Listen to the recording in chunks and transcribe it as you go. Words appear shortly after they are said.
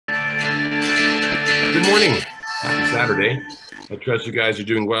morning. Happy Saturday. I trust you guys are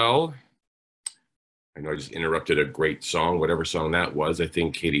doing well. I know I just interrupted a great song, whatever song that was. I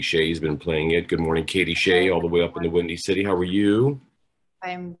think Katie Shea's been playing it. Good morning, Katie Shea, all the way up in the Windy City. How are you?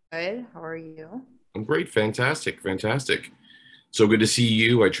 I'm good. How are you? I'm great. Fantastic. Fantastic. So good to see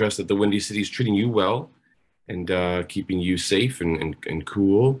you. I trust that the Windy City is treating you well and keeping you safe and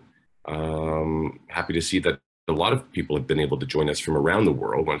cool. Happy to see that a lot of people have been able to join us from around the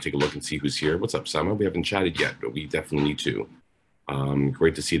world. Want to take a look and see who's here. What's up, Sama? We haven't chatted yet, but we definitely need to.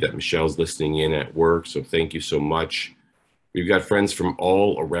 Great to see that Michelle's listening in at work. So thank you so much. We've got friends from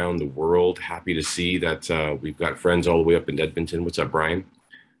all around the world. Happy to see that we've got friends all the way up in Edmonton. What's up, Brian?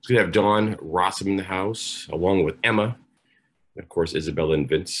 So we have Dawn Rossum in the house, along with Emma, and of course, Isabella and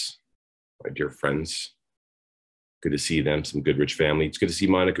Vince, my dear friends. Good to see them, some good rich family. It's good to see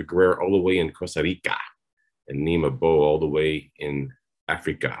Monica Guerrero all the way in Costa Rica and Nima Bo all the way in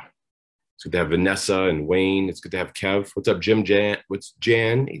Africa. It's good to have Vanessa and Wayne. It's good to have Kev. What's up, Jim? Jan? What's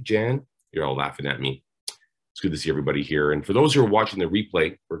Jan? Hey, Jan. You're all laughing at me. It's good to see everybody here. And for those who are watching the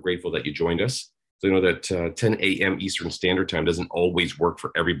replay, we're grateful that you joined us. So you know that 10 a.m. Eastern Standard Time doesn't always work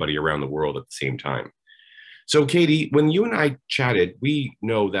for everybody around the world at the same time. So, Katie, when you and I chatted, we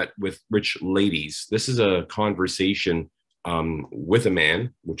know that with rich ladies, this is a conversation with a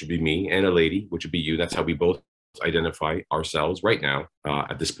man, which would be me, and a lady, which would be you. That's how we both identify ourselves right now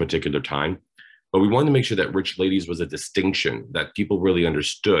at this particular time. But we wanted to make sure that rich ladies was a distinction that people really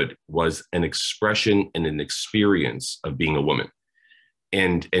understood, was an expression and an experience of being a woman.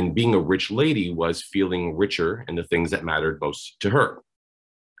 And being a rich lady was feeling richer in the things that mattered most to her.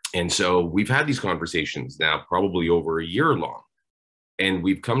 And so we've had these conversations now probably over a year long, and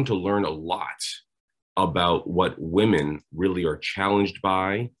we've come to learn a lot about what women really are challenged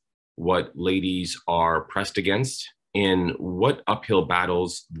by, what ladies are pressed against, and what uphill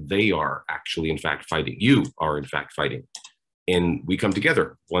battles they are actually, in fact, fighting. You are, in fact, fighting. And we come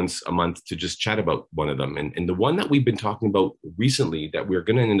together once a month to just chat about one of them. And the one that we've been talking about recently that we're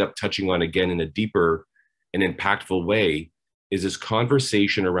going to end up touching on again in a deeper and impactful way is this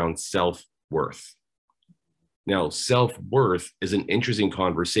conversation around self-worth. Now, self-worth is an interesting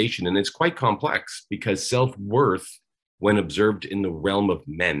conversation, and it's quite complex because self-worth, when observed in the realm of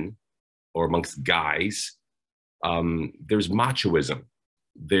men or amongst guys, there's machoism,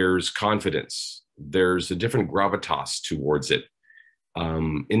 there's confidence, there's a different gravitas towards it.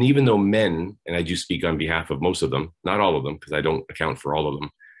 And even though men, and I do speak on behalf of most of them, not all of them, because I don't account for all of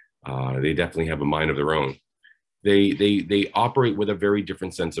them, they definitely have a mind of their own. They operate with a very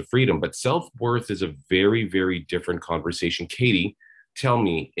different sense of freedom, but self-worth is a very, very different conversation. Katie, tell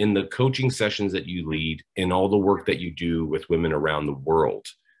me, in the coaching sessions that you lead, in all the work that you do with women around the world,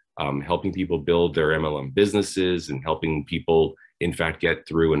 helping people build their MLM businesses and helping people, in fact, get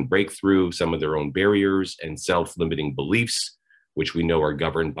through and break through some of their own barriers and self-limiting beliefs, which we know are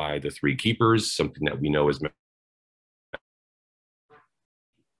governed by the three keepers, something that we know is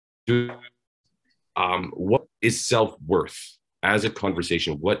what is self-worth as a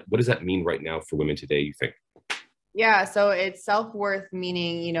conversation? What does that mean right now for women today, you think? Yeah, so it's self-worth,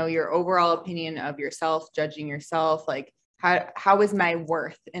 meaning, your overall opinion of yourself, judging yourself, like how is my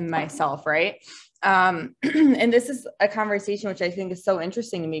worth in myself, right? And this is a conversation which I think is so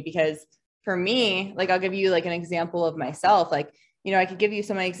interesting to me because for me, like I'll give you like an example of myself. Like, I could give you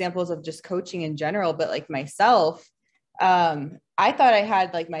some examples of just coaching in general, but like myself, I thought I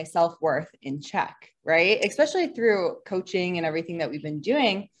had like my self-worth in check, right? Especially through coaching and everything that we've been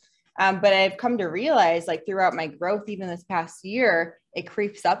doing. But I've come to realize like throughout my growth, even this past year, it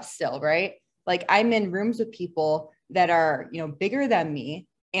creeps up still, right? Like I'm in rooms with people that are, bigger than me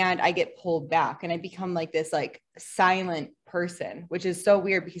and I get pulled back and I become like this like silent person, which is so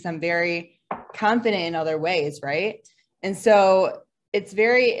weird because I'm very confident in other ways, right? And so it's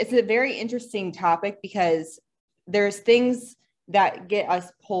a very interesting topic because there's things that get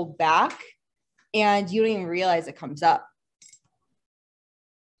us pulled back and you don't even realize it comes up.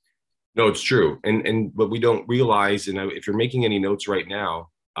 No, it's true. And what we don't realize, and if you're making any notes right now,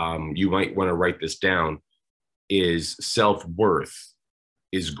 you might want to write this down, is self-worth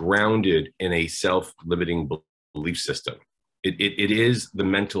is grounded in a self-limiting belief system. It is the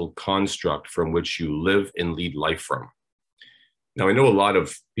mental construct from which you live and lead life from. Now, I know a lot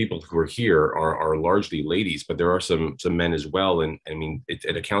of people who are here are largely ladies, but there are some men as well. And I mean,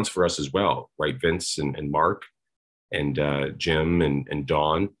 it accounts for us as well, right? Vince and Mark and Jim and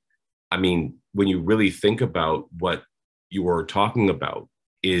Dawn. I mean, when you really think about what you are talking about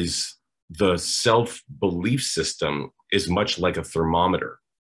is the self-belief system is much like a thermometer.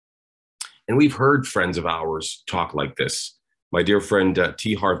 And we've heard friends of ours talk like this. My dear friend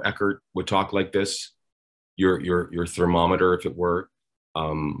T. Harv Eckert would talk like this. your thermometer, if it were.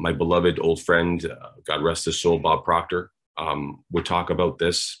 My beloved old friend, God rest his soul, Bob Proctor, would talk about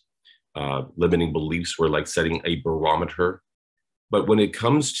this. Limiting beliefs were like setting a barometer. But when it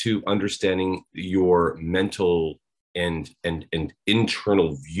comes to understanding your mental and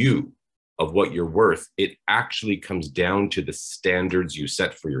internal view of what you're worth, it actually comes down to the standards you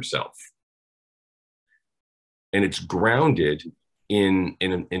set for yourself. And it's grounded in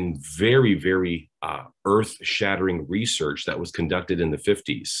very, very earth-shattering research that was conducted in the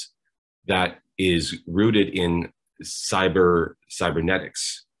 50s that is rooted in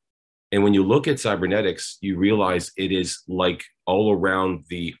cybernetics. And when you look at cybernetics, you realize it is like all around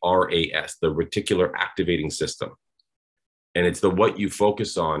the RAS, the reticular activating system. And it's the what you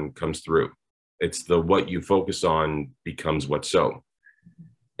focus on comes through. It's the what you focus on becomes what's so.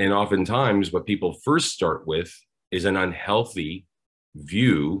 And oftentimes what people first start with is an unhealthy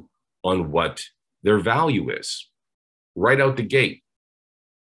view on what their value is right out the gate.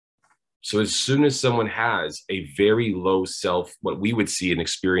 So as soon as someone has a very low what we would see and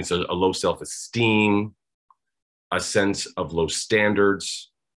experience a low self-esteem, a sense of low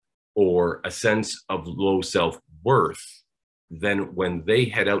standards, or a sense of low self-worth, then when they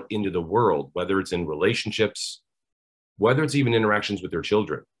head out into the world, whether it's in relationships, whether it's even interactions with their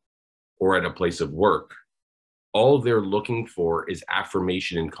children or at a place of work, all they're looking for is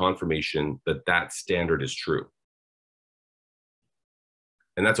affirmation and confirmation that that standard is true.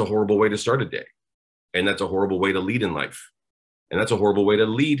 And that's a horrible way to start a day. And that's a horrible way to lead in life. And that's a horrible way to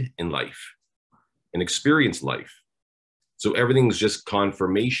lead in life and experience life. So everything's just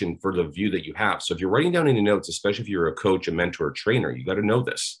confirmation for the view that you have. So if you're writing down any notes, especially if you're a coach, a mentor, a trainer, you got to know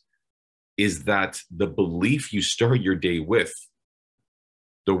this, is that the belief you start your day with,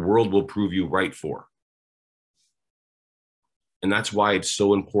 the world will prove you right for. And that's why it's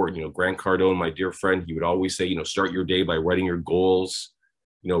so important. You know, Grant Cardone, my dear friend, he would always say, you know, start your day by writing your goals.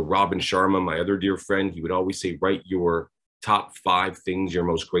 You know, Robin Sharma, my other dear friend, he would always say, write your top 5 things you're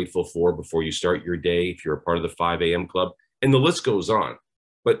most grateful for before you start your day, if you're a part of the 5 a.m. club. And the list goes on.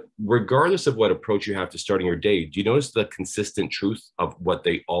 But regardless of what approach you have to starting your day, do you notice the consistent truth of what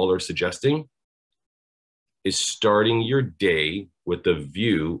they all are suggesting? Is starting your day with the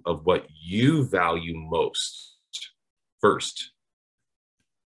view of what you value most first.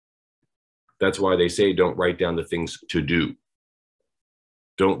 That's why they say don't write down the things to do.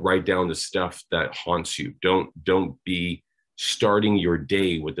 Don't write down the stuff that haunts you. Don't be starting your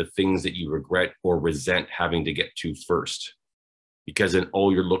day with the things that you regret or resent having to get to first. Because then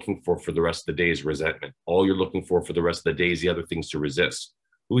all you're looking for the rest of the day is resentment. All you're looking for the rest of the day is the other things to resist.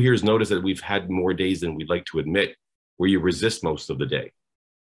 Who here has noticed that we've had more days than we'd like to admit where you resist most of the day?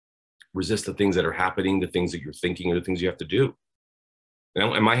 Resist the things that are happening, the things that you're thinking, or the things you have to do.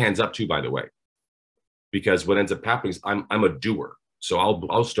 And my hand's up too, by the way, because what ends up happening is I'm a doer. So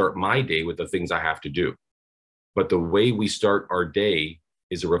I'll start my day with the things I have to do. But the way we start our day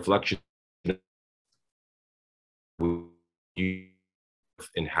is a reflection of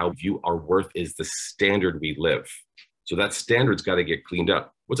and how view our worth is the standard we live. So that standard's got to get cleaned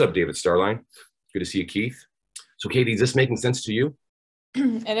up. What's up, David Starline? Good to see you, Keith. So Katie, is this making sense to you?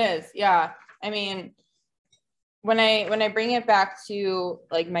 It is. Yeah. I mean, when I bring it back to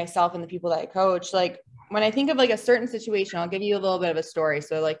like myself and the people that I coach, like when I think of like a certain situation, I'll give you a little bit of a story.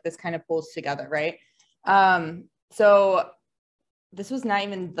 So like this kind of pulls together, right? So this was not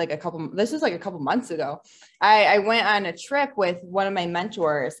even like this was like a couple months ago. I went on a trip with one of my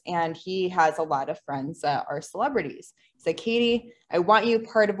mentors, and he has a lot of friends that are celebrities. He said, Katie, I want you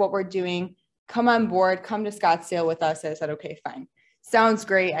part of what we're doing. Come on board, come to Scottsdale with us. I said, okay, fine. Sounds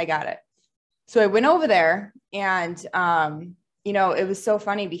great. I got it. So I went over there, and, you know, it was so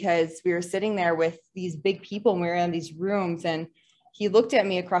funny because we were sitting there with these big people and we were in these rooms, and he looked at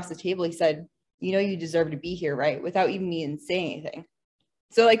me across the table. He said, you know, you deserve to be here, right? Without even me saying anything.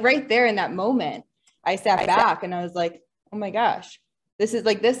 So like right there in that moment, I sat back and I was like, oh my gosh, this is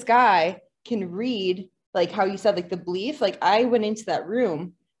like, this guy can read, like how you said, like the belief, like I went into that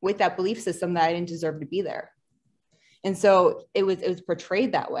room with that belief system that I didn't deserve to be there. And so it was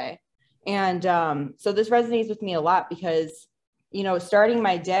portrayed that way. And so this resonates with me a lot because, you know, starting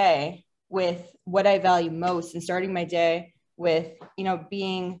my day with what I value most and starting my day with, you know,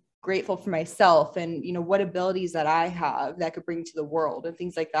 being grateful for myself and, you know, what abilities that I have that could bring to the world and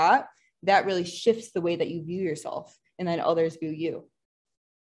things like that, that really shifts the way that you view yourself and then others view you.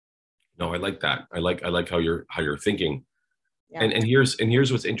 No, I like that. I like how you're thinking. Yeah. And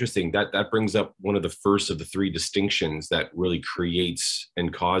here's what's interesting. That brings up one of the first of the 3 distinctions that really creates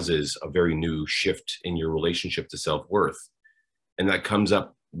and causes a very new shift in your relationship to self-worth. And that comes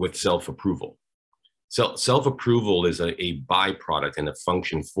up with self-approval. Self-approval is a byproduct and a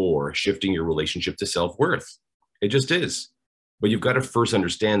function for shifting your relationship to self-worth. It just is. But you've got to first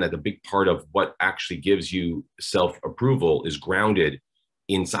understand that the big part of what actually gives you self-approval is grounded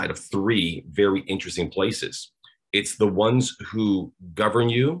inside of three very interesting places. It's the ones who govern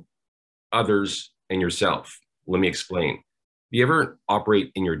you, others, and yourself. Let me explain. You ever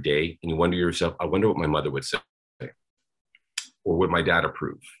operate in your day and you wonder to yourself, I wonder what my mother would say, or would my dad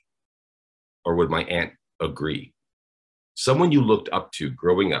approve, or would my aunt agree? Someone you looked up to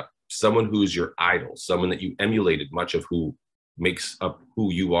growing up, someone who's your idol, someone that you emulated much of who makes up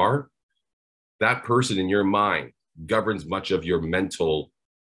who you are, that person in your mind governs much of your mental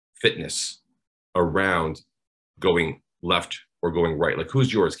fitness around going left or going right. Like,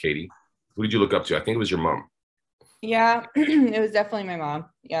 who's yours, Katie? Who did you look up to? I think it was your mom. Yeah, it was definitely my mom.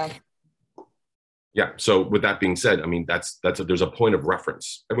 Yeah. Yeah. So with that being said, I mean, there's a point of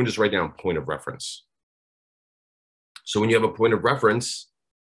reference. Everyone just write down point of reference. So when you have a point of reference,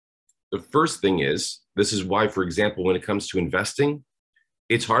 the first thing is, this is why, for example, when it comes to investing,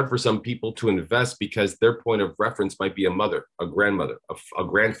 it's hard for some people to invest because their point of reference might be a mother, a grandmother, a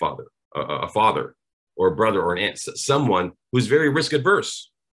grandfather, a father, or a brother or an aunt, someone who's very risk adverse.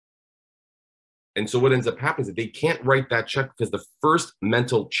 And so what ends up happening is that they can't write that check because the first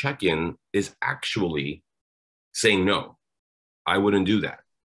mental check-in is actually saying, no, I wouldn't do that.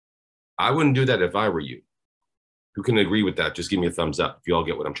 I wouldn't do that if I were you. Who can agree with that? Just give me a thumbs up if you all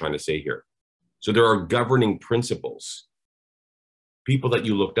get what I'm trying to say here. So there are governing principles, people that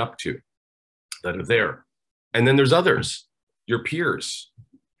you looked up to that are there. And then there's others, your peers.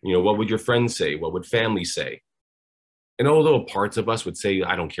 You know, what would your friends say? What would family say? And although parts of us would say,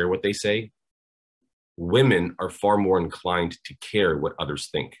 I don't care what they say, women are far more inclined to care what others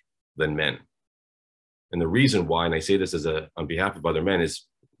think than men. And the reason why, and I say this on behalf of other men, is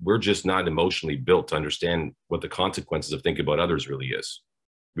we're just not emotionally built to understand what the consequences of thinking about others really is.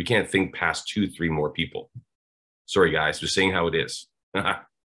 We can't think past 2-3 more people. Sorry, guys, just saying how it is. But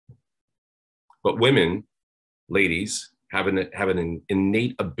women, ladies, have an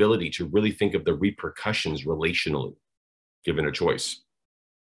innate ability to really think of the repercussions relationally, given a choice.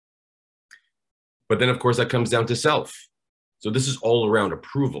 But then, of course, that comes down to self. So this is all around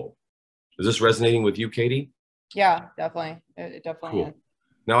approval. Is this resonating with you, Katie? Yeah, definitely. It definitely cool. is.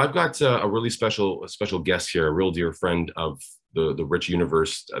 Now, I've got a really special guest here, a real dear friend of the Rich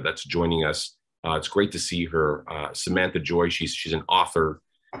Universe that's joining us. It's great to see her. Samantha Joy, she's an author,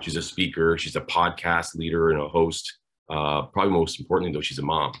 she's a speaker, she's a podcast leader and a host. Probably most importantly, though, she's a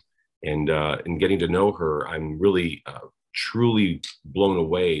mom. And in getting to know her, I'm really truly blown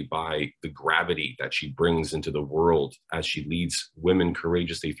away by the gravity that she brings into the world as she leads women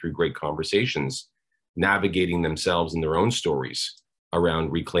courageously through great conversations, navigating themselves and their own stories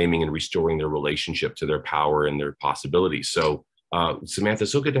around reclaiming and restoring their relationship to their power and their possibilities. So Samantha,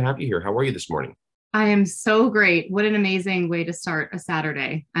 so good to have you here. How are you this morning? I am so great. What an amazing way to start a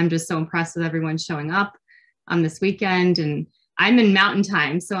Saturday. I'm just so impressed with everyone showing up on this weekend. And I'm in mountain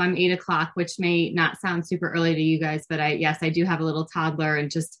time, so I'm 8 o'clock, which may not sound super early to you guys, but I do have a little toddler,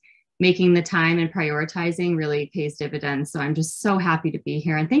 and just making the time and prioritizing really pays dividends. So I'm just so happy to be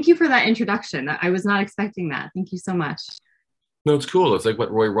here. And thank you for that introduction. I was not expecting that. Thank you so much. No, it's cool. It's like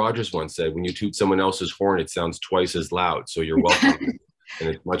what Roy Rogers once said, when you toot someone else's horn, it sounds twice as loud. So you're welcome. And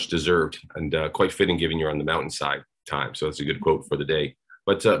it's much deserved and quite fitting given you're on the mountainside time. So that's a good quote for the day.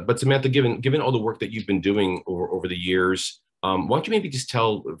 But Samantha, given all the work that you've been doing over the years, why don't you maybe just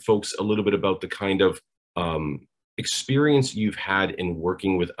tell folks a little bit about the kind of experience you've had in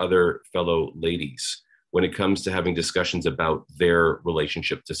working with other fellow ladies when it comes to having discussions about their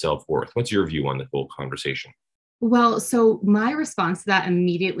relationship to self-worth? What's your view on the whole conversation? Well, so my response to that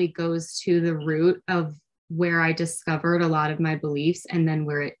immediately goes to the root of where I discovered a lot of my beliefs and then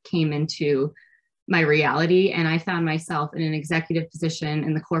where it came into my reality. And I found myself in an executive position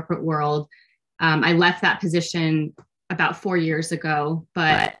in the corporate world. I left that position about 4 years ago,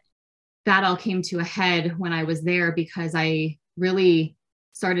 but that all came to a head when I was there because I really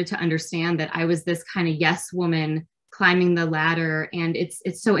started to understand that I was this kind of yes woman climbing the ladder. And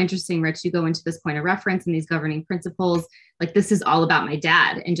it's so interesting, Rich, you go into this point of reference and these governing principles. Like, this is all about my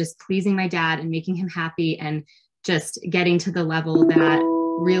dad and just pleasing my dad and making him happy and just getting to the level that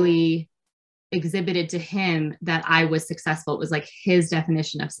really exhibited to him that I was successful. It was like his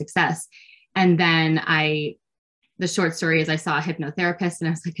definition of success. And then the short story is I saw a hypnotherapist and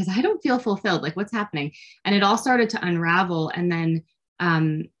I was like, because I don't feel fulfilled, like what's happening? And it all started to unravel. And then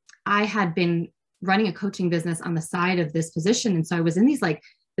I had been running a coaching business on the side of this position. And so I was in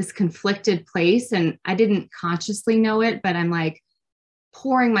this conflicted place, and I didn't consciously know it, but I'm like,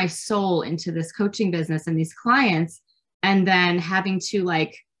 pouring my soul into this coaching business and these clients, and then having to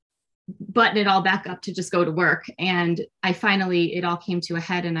like button it all back up to just go to work. And it all came to a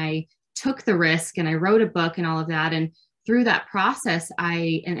head, and I took the risk and I wrote a book and all of that. And through that process,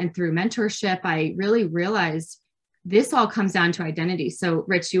 and through mentorship, I really realized this all comes down to identity. So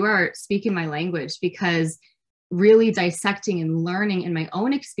Rich, you are speaking my language, because really dissecting and learning in my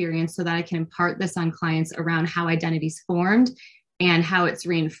own experience so that I can impart this on clients around how identity is formed and how it's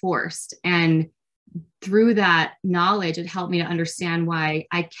reinforced. And through that knowledge, it helped me to understand why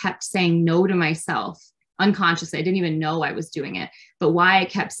I kept saying no to myself unconsciously. I didn't even know I was doing it, but why I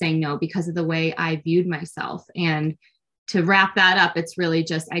kept saying no, because of the way I viewed myself. And to wrap that up, it's really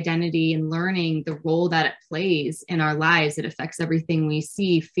just identity and learning the role that it plays in our lives. It affects everything we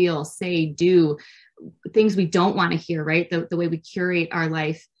see, feel, say, do, things we don't want to hear, right? The way we curate our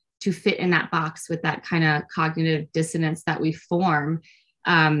life to fit in that box with that kind of cognitive dissonance that we form.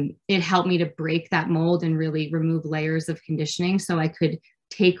 It helped me to break that mold and really remove layers of conditioning so I could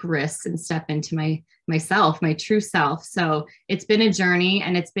take risks and step into myself, my true self. So it's been a journey,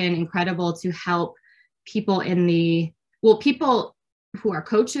 and it's been incredible to help people people who are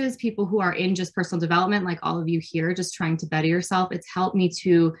coaches, people who are in just personal development, like all of you here, just trying to better yourself. It's helped me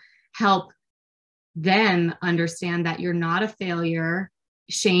to help them understand that you're not a failure.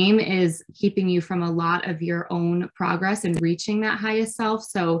 Shame is keeping you from a lot of your own progress and reaching that highest self.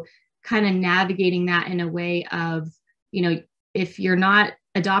 So kind of navigating that in a way of, if you're not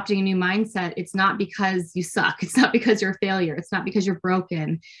adopting a new mindset, it's not because you suck. It's not because you're a failure. It's not because you're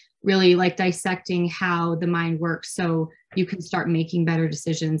broken. Really like dissecting how the mind works so you can start making better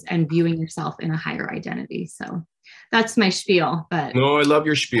decisions and viewing yourself in a higher identity. So that's my spiel. But no, I love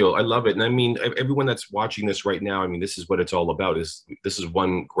your spiel. I love it. And I mean, everyone that's watching this right now, I mean, this is what it's all about. This is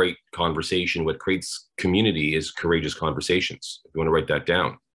one great conversation. What creates community is courageous conversations. If you want to write that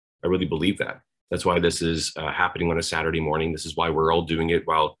down, I really believe that. That's why this is happening on a Saturday morning. This is why we're all doing it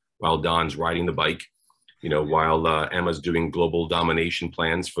while Don's riding the bike, while Emma's doing global domination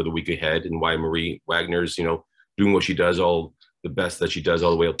plans for the week ahead, and why Marie Wagner's, doing what she does, all the best that she does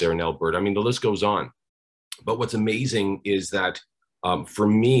all the way up there in Alberta. I mean, the list goes on. But what's amazing is that for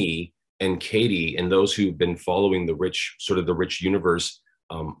me and Katie and those who've been following the Rich universe,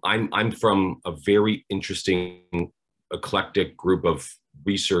 I'm from a very interesting, eclectic group of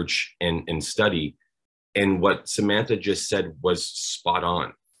research and study. And what Samantha just said was spot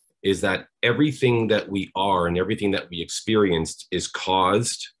on, is that everything that we are and everything that we experienced is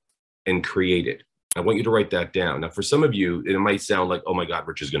caused and created. I want you to write that down. Now, for some of you, it might sound like, oh my God,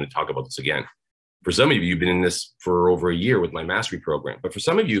 Rich is going to talk about this again. For some of you, you've been in this for over a year with my mastery program. But for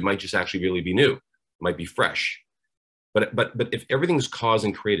some of you, it might just actually really be new. It might be fresh. But if everything's caused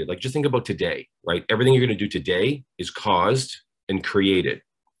and created, like just think about today, right? Everything you're going to do today is caused and created.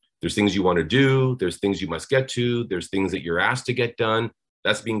 There's things you want to do. There's things you must get to. There's things that you're asked to get done.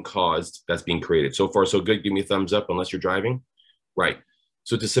 That's being caused. That's being created. So far, so good. Give me a thumbs up unless you're driving. Right.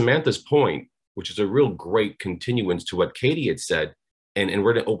 So to Samantha's point, which is a real great continuance to what Katie had said, and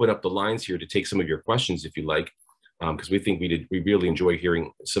we're going to open up the lines here to take some of your questions if you like, because we think we really enjoy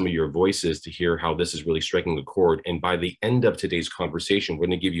hearing some of your voices to hear how this is really striking a chord. And by the end of today's conversation, we're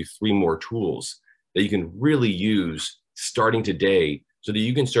going to give you 3 more tools that you can really use starting today so that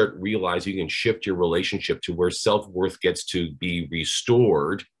you can start realizing you can shift your relationship to where self-worth gets to be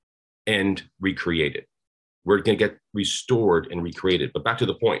restored and recreated. We're going to get restored and recreated. But back to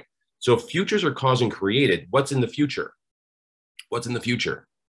the point. So if futures are caused and created, what's in the future? What's in the future?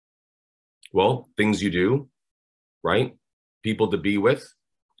 Well, things you do, right? People to be with,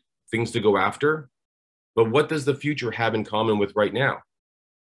 things to go after. But what does the future have in common with right now?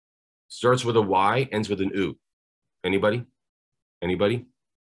 Starts with a Y, ends with an U. Anybody? Anybody?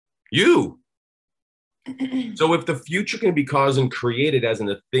 You. So if the future can be caused and created as in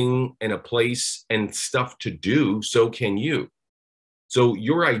a thing and a place and stuff to do, so can you. So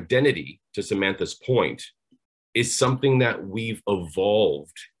your identity, to Samantha's point, is something that we've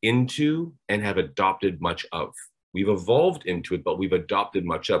evolved into and have adopted much of. We've evolved into it, but we've adopted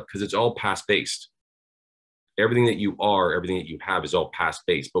much of because it's all past-based. Everything that you are, everything that you have is all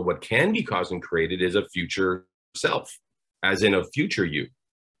past-based. But what can be caused and created is a future self, as in a future you.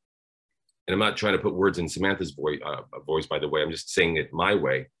 And I'm not trying to put words in Samantha's voice, by the way. I'm just saying it my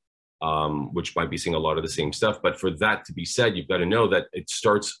way, which might be saying a lot of the same stuff. But for that to be said, you've got to know that it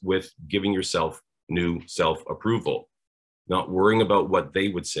starts with giving yourself new self-approval, not worrying about what they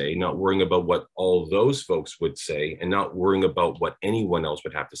would say, not worrying about what all those folks would say, and not worrying about what anyone else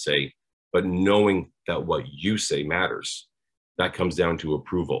would have to say, but knowing that what you say matters. That comes down to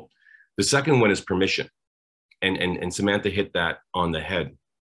approval. The second one is permission. And Samantha hit that on the head.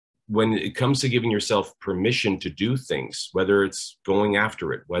 When it comes to giving yourself permission to do things, whether it's going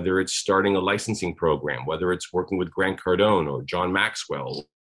after it, whether it's starting a licensing program, whether it's working with Grant Cardone or John Maxwell,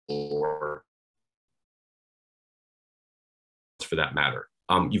 or for that matter,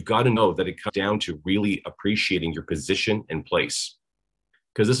 you've got to know that it comes down to really appreciating your position and place.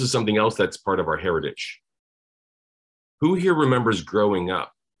 Because this is something else that's part of our heritage. Who here remembers growing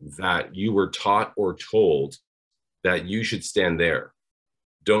up that you were taught or told that you should stand there?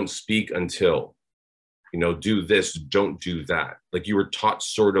 Don't speak until, do this, don't do that. Like you were taught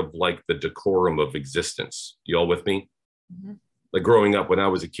sort of like the decorum of existence. You all with me? Mm-hmm. Like growing up when I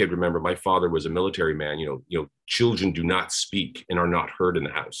was a kid, remember my father was a military man, children do not speak and are not heard in the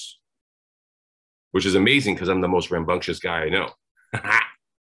house, which is amazing because I'm the most rambunctious guy I know.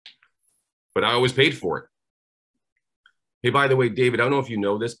 But I always paid for it. Hey, by the way, David, I don't know if you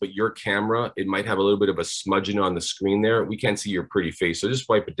know this, but your camera, it might have a little bit of a smudging on the screen there. We can't see your pretty face. So just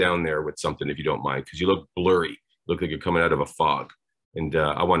wipe it down there with something if you don't mind, because you look blurry. You look like you're coming out of a fog. And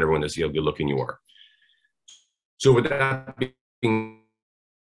I want everyone to see how good looking you are. So with that being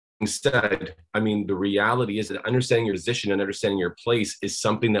said, the reality is that understanding your position and understanding your place is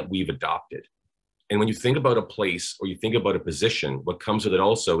something that we've adopted. And when you think about a place or you think about a position, what comes with it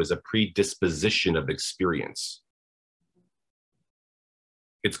also is a predisposition of experience.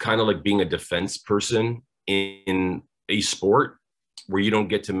 It's kind of like being a defense person in a sport where you don't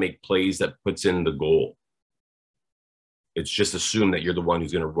get to make plays that puts in the goal. It's just assumed that you're the one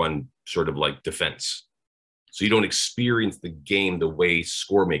who's going to run sort of like defense. So you don't experience the game the way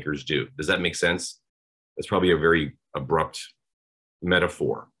score makers do. Does that make sense? That's probably a very abrupt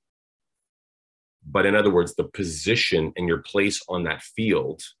metaphor. But in other words, the position and your place on that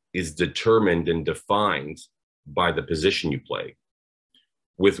field is determined and defined by the position you play.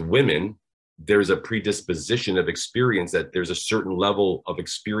 With women, there's a predisposition of experience that there's a certain level of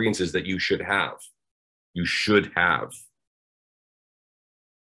experiences that you should have. You should have.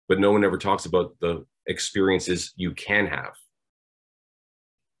 But no one ever talks about the experiences you can have.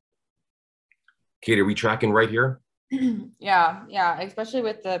 Kate, are we tracking right here? Yeah, especially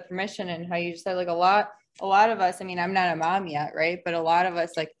with the permission and how you just said, like a lot of us, I'm not a mom yet, right? But a lot of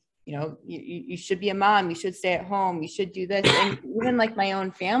us, like, you should be a mom, you should stay at home, you should do this. And even like my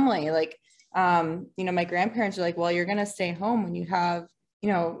own family, like, my grandparents are like, well, you're going to stay home when you have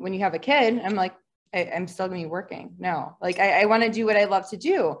a kid. I'm like, I'm still going to be working. No, like, I want to do what I love to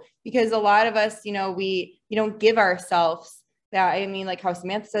do, because a lot of us, we don't give ourselves that. Like how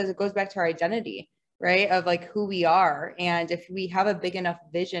Samantha says, it goes back to our identity, right? Of like who we are. And if we have a big enough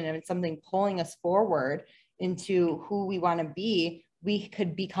vision and it's something pulling us forward into who we want to be, we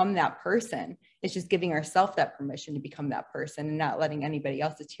could become that person. It's just giving ourselves that permission to become that person and not letting anybody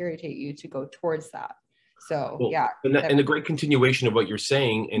else deteriorate you to go towards that. So, cool. Yeah. And a great continuation of what you're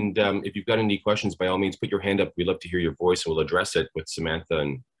saying. And if you've got any questions, by all means, put your hand up. We'd love to hear your voice, and we'll address it with Samantha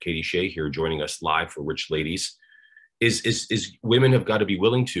and Katie Shea here joining us live for Rich Ladies. Is women have got to be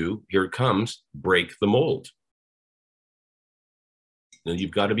willing to, here it comes, break the mold.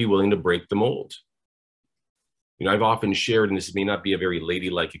 You've got to be willing to break the mold. I've often shared, and this may not be a very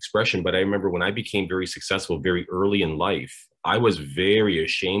ladylike expression, but I remember when I became very successful very early in life, I was very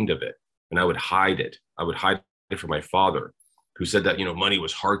ashamed of it, and I would hide it. I would hide it from my father, who said that, money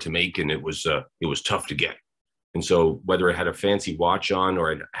was hard to make and it was tough to get. And so whether I had a fancy watch on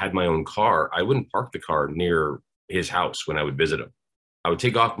or I had my own car, I wouldn't park the car near his house when I would visit him. I would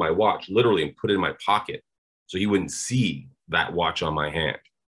take off my watch literally and put it in my pocket so he wouldn't see that watch on my hand.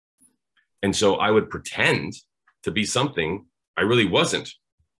 And so I would pretend to be something I really wasn't,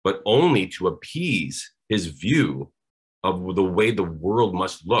 but only to appease his view of the way the world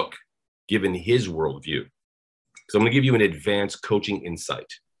must look given his worldview. So I'm going to give you an advanced coaching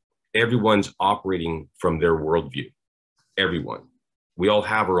insight. Everyone's operating from their worldview. Everyone. We all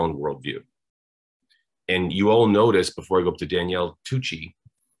have our own worldview. And you all notice, before I go up to Danielle Tucci,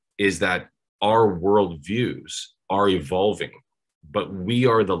 is that our worldviews are evolving, but we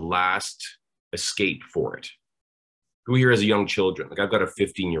are the last escape for it. Who here has young children? Like I've got a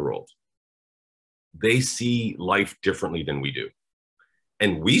 15-year-old. They see life differently than we do.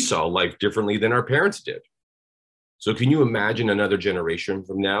 And we saw life differently than our parents did. So can you imagine another generation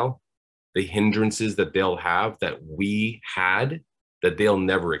from now, the hindrances that they'll have that we had, that they'll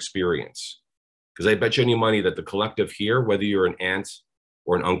never experience? Because I bet you any money that the collective here, whether you're an aunt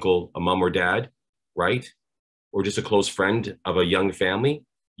or an uncle, a mom or dad, right? Or just a close friend of a young family,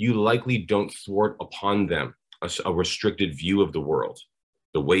 you likely don't thwart upon them a restricted view of the world,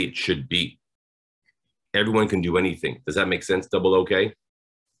 the way it should be. Everyone can do anything. Does that make sense? Double okay?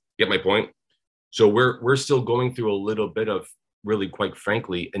 Get my point? So we're still going through a little bit of, really, quite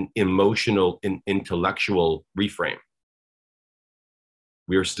frankly, an emotional and intellectual reframe.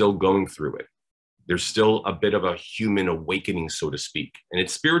 We are still going through it. There's still a bit of a human awakening, so to speak. And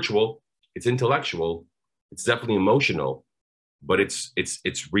it's spiritual, it's intellectual, it's definitely emotional, but it's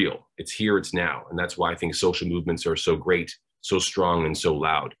real. It's here, it's now. And that's why I think social movements are so great, so strong, and so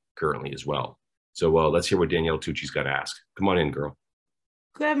loud currently as well. So let's hear what Danielle Tucci's got to ask. Come on in, girl.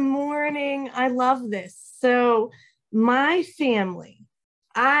 Good morning. I love this. So my family,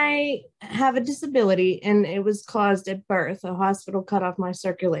 I have a disability and it was caused at birth. A hospital cut off my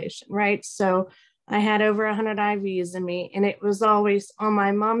circulation, right? So I had over 100 IVs in me, and it was always on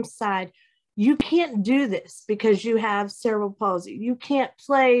my mom's side. You can't do this because you have cerebral palsy. You can't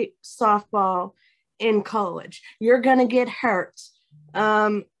play softball in college. You're going to get hurt.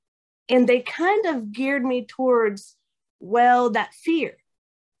 And they kind of geared me towards, well, that fear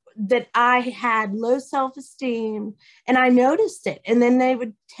that I had low self-esteem, and I noticed it. And then they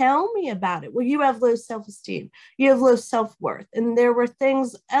would tell me about it. Well, you have low self-esteem, you have low self-worth. And there were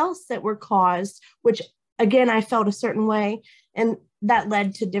things else that were caused, which again, I felt a certain way, and that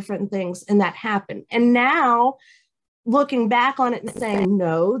led to different things, and that happened. And now looking back on it and saying,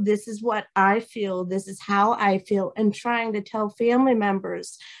 no, this is what I feel, this is how I feel, and trying to tell family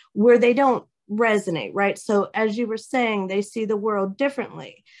members where they don't resonate, right? So as you were saying, they see the world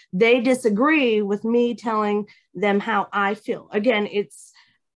differently. They disagree with me telling them how I feel. Again,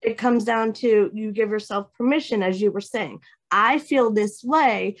 it comes down to you give yourself permission, as you were saying. I feel this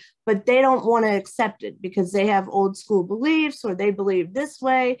way, but they don't want to accept it because they have old school beliefs or they believe this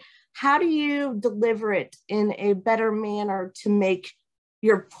way. How do you deliver it in a better manner to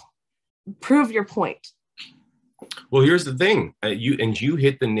prove your point? Well, here's the thing. You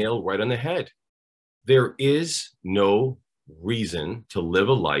hit the nail right on the head. There is no reason to live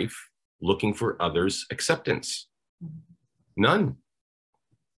a life looking for others' acceptance. None.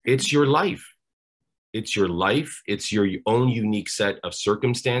 It's your life. It's your life. It's your own unique set of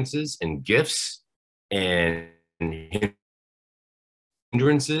circumstances and gifts and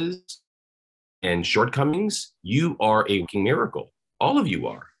hindrances and shortcomings. You are a walking miracle. All of you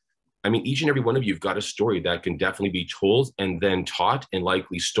are. I mean, each and every one of you have got a story that can definitely be told and then taught and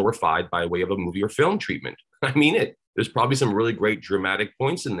likely storified by way of a movie or film treatment. I mean it. There's probably some really great dramatic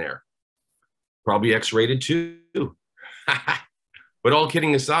points in there. Probably X-rated too. But all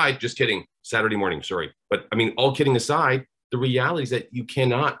kidding aside, just kidding, Saturday morning, sorry. But I mean, all kidding aside, the reality is that you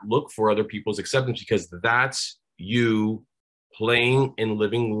cannot look for other people's acceptance because that's you playing and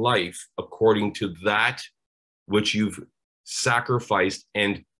living life according to that which you've sacrificed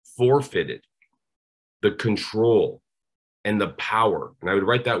and forfeited, the control and the power. And I would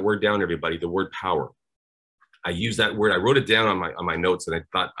write that word down, everybody, the word power. I use that word. I wrote it down on my notes, and I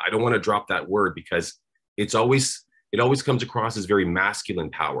thought, I don't want to drop that word because it always comes across as very masculine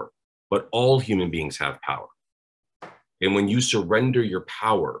power, but all human beings have power. And when you surrender your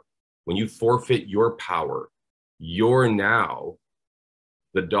power, when you forfeit your power, you're now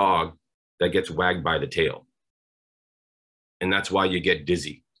the dog that gets wagged by the tail. And that's why you get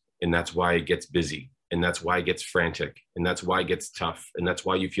dizzy. And that's why it gets busy. And that's why it gets frantic. And that's why it gets tough. And that's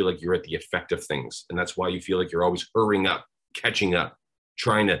why you feel like you're at the effect of things. And that's why you feel like you're always hurrying up, catching up,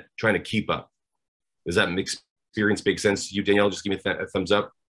 trying to keep up. Does that experience make sense to you, Danielle? Just give me a thumbs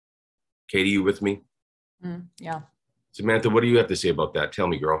up. Katie, you with me? Yeah. Samantha, what do you have to say about that? Tell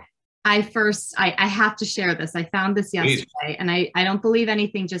me, girl. I have to share this. I found this yesterday. Please. And I don't believe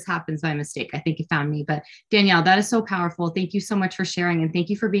anything just happens by mistake. I think you found me. But Danielle, that is so powerful. Thank you so much for sharing. And thank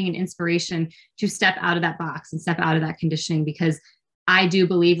you for being an inspiration to step out of that box and step out of that conditioning, because I do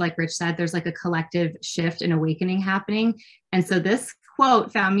believe, like Rich said, there's like a collective shift and awakening happening. And so this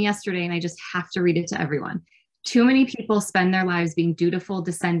quote found me yesterday, and I just have to read it to everyone. Too many people spend their lives being dutiful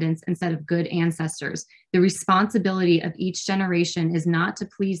descendants instead of good ancestors. The responsibility of each generation is not to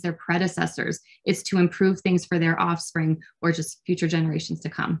please their predecessors. It's to improve things for their offspring or just future generations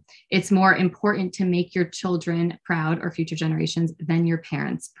to come. It's more important to make your children proud or future generations than your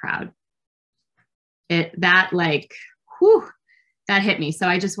parents proud. That hit me. So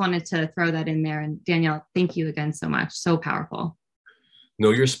I just wanted to throw that in there. And Danielle, thank you again so much. So powerful. No,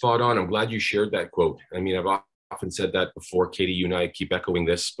 you're spot on. I'm glad you shared that quote. I mean, I've often said that before. Katie, you and I keep echoing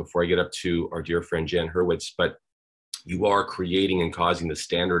this before I get up to our dear friend Jan Hurwitz, but you are creating and causing the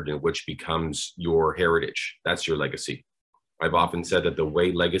standard in which becomes your heritage. That's your legacy. I've often said that the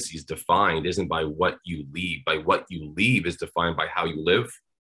way legacy is defined isn't by what you leave. By what you leave is defined by how you live,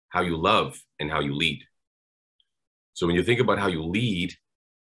 how you love, and how you lead. So when you think about how you lead,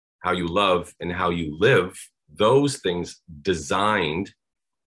 how you love, and how you live, those things designed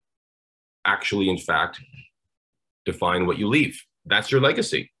actually, in fact, define what you leave. That's your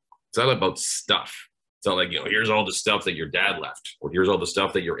legacy. It's not about stuff. It's not like, here's all the stuff that your dad left, or here's all the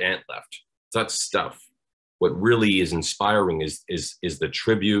stuff that your aunt left. It's not stuff. What really is inspiring is the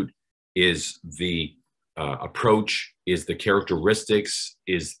tribute, is the approach, is the characteristics,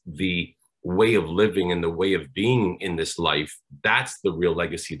 is the way of living and the way of being in this life. That's the real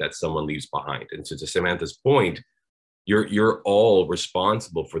legacy that someone leaves behind. And so to Samantha's point, you're all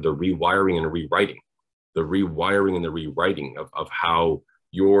responsible for the rewiring and the rewriting of how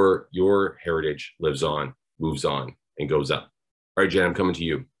your heritage lives on, moves on, and goes up. All right, Jen, I'm coming to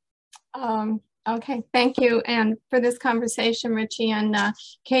you. Okay, thank you. And for this conversation, Richie, and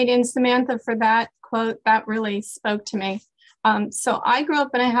Katie and Samantha, for that quote, that really spoke to me. So I grew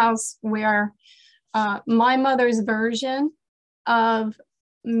up in a house where my mother's version of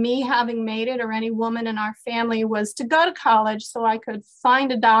me having made it, or any woman in our family, was to go to college so I could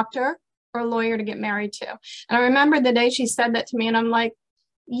find a doctor or a lawyer to get married to. And I remember the day she said that to me, and I'm like,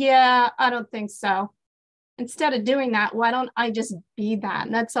 yeah, I don't think so. Instead of doing that, why don't I just be that?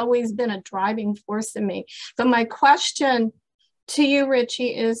 And that's always been a driving force in me. So my question to you,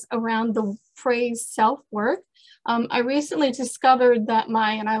 Richie, is around the phrase self-worth. I recently discovered that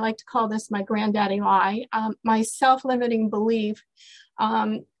and I like to call this my granddaddy lie, my self-limiting belief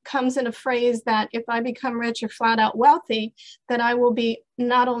comes in a phrase that if I become rich or flat out wealthy, that I will be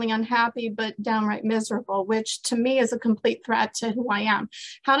not only unhappy, but downright miserable, which to me is a complete threat to who I am.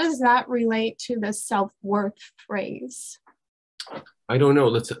 How does that relate to the self-worth phrase? I don't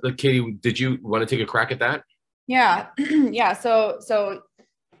know. Katie, did you want to take a crack at that? Yeah. Yeah. So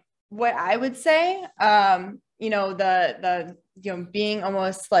what I would say, being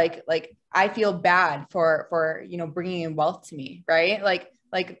almost like I feel bad for, bringing in wealth to me, right?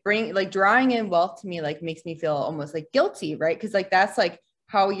 Drawing in wealth to me, makes me feel almost like guilty, right? Cause that's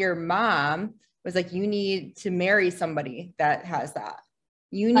how your mom was like, you need to marry somebody that has that.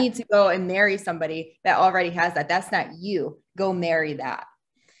 You need to go and marry somebody that already has that. That's not you. Go marry that.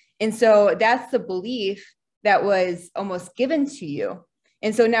 And so that's the belief that was almost given to you.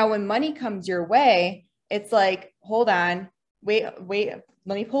 And so now when money comes your way, it's like, hold on, wait,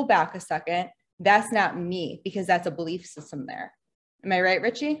 let me pull back a second. That's not me, because that's a belief system there. Am I right,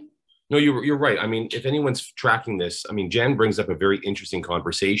 Richie? No, you're right. I mean, if anyone's tracking this, Jen brings up a very interesting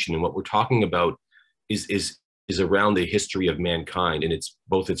conversation, and what we're talking about is around the history of mankind, and it's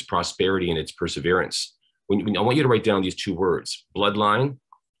both its prosperity and its perseverance. When I want you to write down these two words, bloodline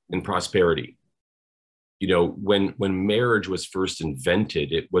and prosperity. When marriage was first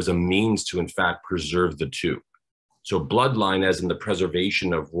invented, it was a means to, in fact, preserve the two. So bloodline as in the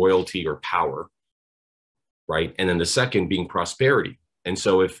preservation of royalty or power, right? And then the second being prosperity. And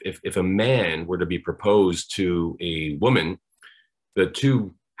so if a man were to be proposed to a woman, the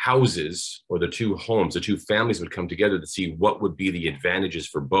two houses or the two homes, the two families would come together to see what would be the advantages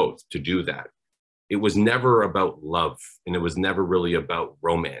for both to do that. It was never about love, and it was never really about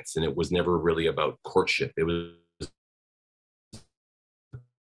romance, and it was never really about courtship. It was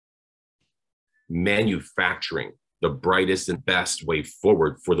manufacturing the brightest and best way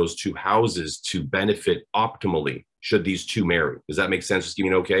forward for those two houses to benefit optimally should these two marry. Does that make sense? Just give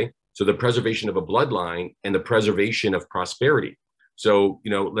me an okay. So the preservation of a bloodline and the preservation of prosperity. So,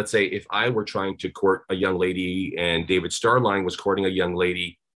 let's say if I were trying to court a young lady and David Starline was courting a young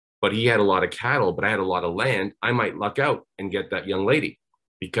lady, but he had a lot of cattle, but I had a lot of land, I might luck out and get that young lady,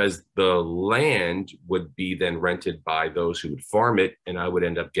 because the land would be then rented by those who would farm it, and I would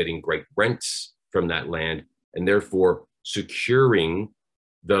end up getting great rents from that land, and therefore securing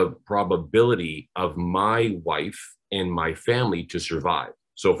the probability of my wife and my family to survive.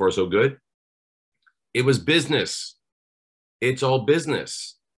 So far, so good. It was business. It's all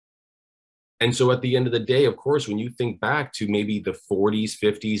business. And so at the end of the day, of course, when you think back to maybe the 40s,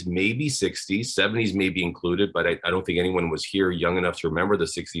 50s, maybe 60s, 70s may be included, but I don't think anyone was here young enough to remember the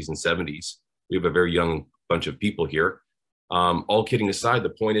 60s and 70s. We have a very young bunch of people here. All kidding aside, the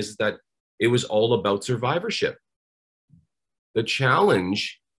point is that it was all about survivorship. The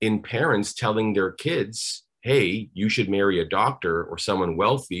challenge in parents telling their kids, hey, you should marry a doctor or someone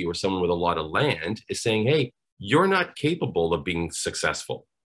wealthy or someone with a lot of land, is saying, hey, you're not capable of being successful.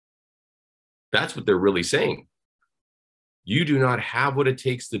 That's what they're really saying. You do not have what it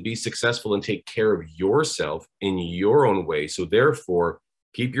takes to be successful and take care of yourself in your own way. So therefore,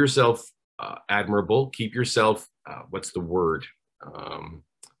 keep yourself admirable. Keep yourself, what's the word?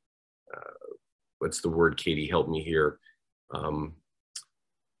 What's the word, Katie? Help me here.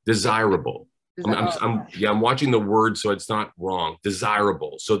 Desirable. I'm watching the word so it's not wrong.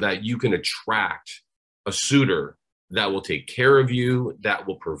 Desirable, so that you can attract a suitor that will take care of you, that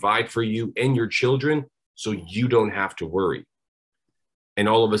will provide for you and your children, so you don't have to worry. And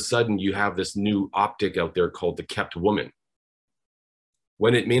all of a sudden you have this new optic out there called the kept woman,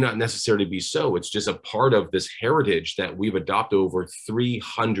 when it may not necessarily be so. It's just a part of this heritage that we've adopted over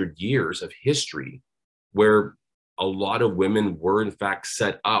 300 years of history, where a lot of women were in fact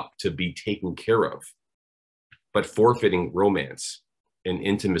set up to be taken care of, but forfeiting romance and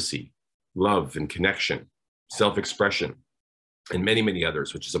intimacy, love and connection, self-expression, and many, many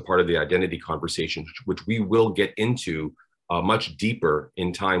others, which is a part of the identity conversation, which we will get into much deeper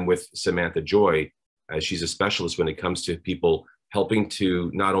in time with Samantha Joy, as she's a specialist when it comes to people helping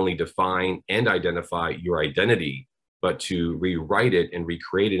to not only define and identify your identity, but to rewrite it and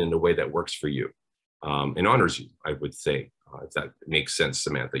recreate it in a way that works for you and honors you, I would say, if that makes sense,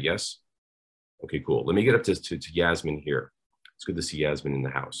 Samantha. Yes? Okay, cool. Let me get up to Yasmin here. It's good to see Yasmin in the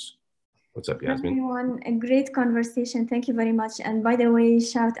house. What's up, Yasmin? Everyone, a great conversation. Thank you very much. And by the way,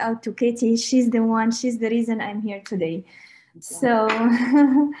 shout out to Katie. She's the reason I'm here today. So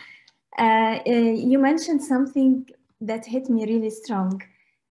you mentioned something that hit me really strong.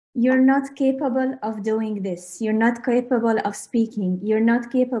 You're not capable of doing this. You're not capable of speaking. You're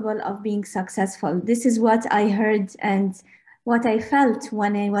not capable of being successful. This is what I heard and what I felt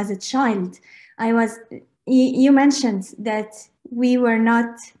when I was a child. You mentioned that we were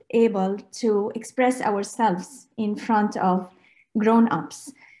not able to express ourselves in front of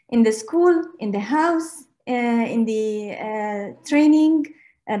grown-ups in the school, in the house, in the training,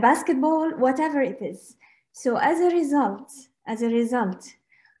 basketball, whatever it is. So as a result,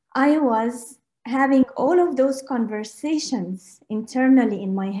 I was having all of those conversations internally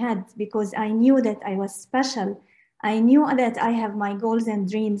in my head, because I knew that I was special. I knew that I have my goals and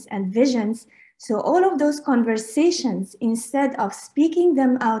dreams and visions. So all of those conversations, instead of speaking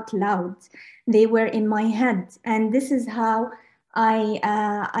them out loud, they were in my head. And this is how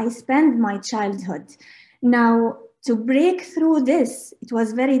I spent my childhood. Now, to break through this, it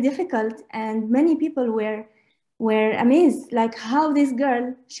was very difficult, and many people were amazed, like how this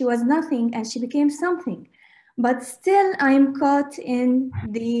girl, she was nothing and she became something. But still, I'm caught in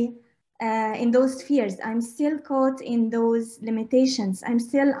those fears. I'm still caught in those limitations. I'm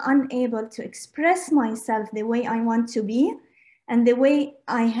still unable to express myself the way I want to be, and the way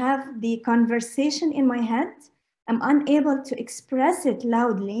I have the conversation in my head. I'm unable to express it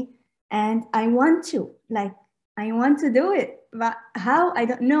loudly, and I want to do it, but how, I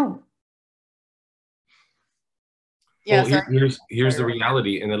don't know. Yeah, well, here's the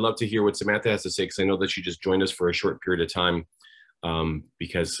reality, and I'd love to hear what Samantha has to say, because I know that she just joined us for a short period of time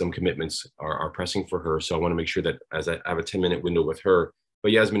because some commitments are pressing for her. So I want to make sure that as I have a 10-minute window with her.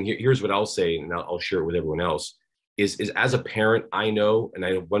 But Yasmin, here's what I'll say, and I'll share it with everyone else, is as a parent, I know, and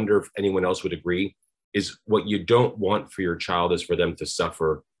I wonder if anyone else would agree, is what you don't want for your child is for them to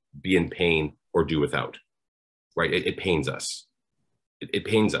suffer, be in pain, or do without, right? It pains us. It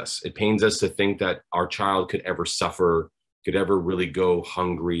pains us. It pains us to think that our child could ever suffer, could ever really go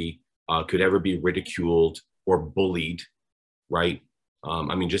hungry, could ever be ridiculed or bullied, right?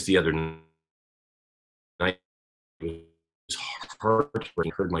 I mean, just the other night, it was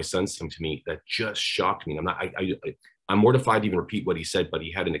heartbreaking. I heard my son say to me that just shocked me. I'm mortified to even repeat what he said, but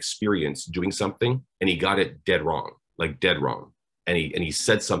he had an experience doing something and he got it dead wrong, like dead wrong. And he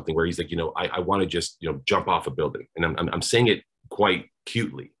said something where he's like, I want to just, jump off a building. And I'm saying it quite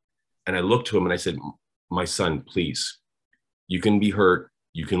cutely. And I looked to him and I said, my son, please, you can be hurt,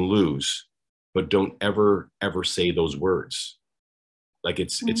 you can lose, but don't ever say those words. Like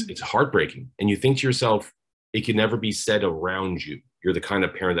it's heartbreaking. And you think to yourself, it can never be said around you. You're the kind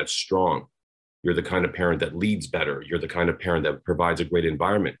of parent that's strong. You're the kind of parent that leads better. You're the kind of parent that provides a great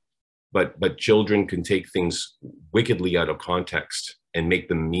environment. But children can take things wickedly out of context and make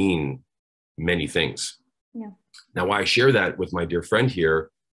them mean many things. Yeah. Now, why I share that with my dear friend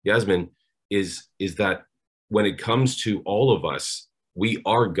here, Yasmin, is that when it comes to all of us, we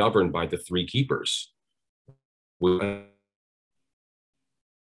are governed by the three keepers.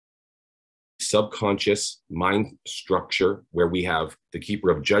 Subconscious mind structure, where we have the keeper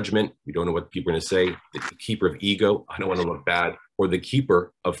of judgment, we don't know what people are going to say, the keeper of ego, I don't want to look bad, or the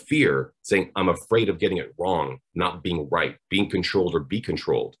keeper of fear, saying, I'm afraid of getting it wrong, not being right, being controlled or be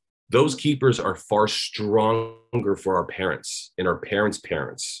controlled. Those keepers are far stronger for our parents and our parents'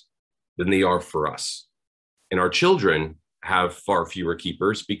 parents than they are for us. And our children have far fewer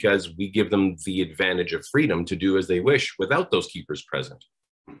keepers because we give them the advantage of freedom to do as they wish without those keepers present.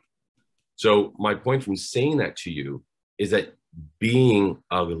 So my point from saying that to you is that being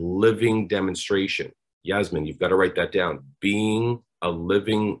a living demonstration, Yasmin, you've got to write that down, being a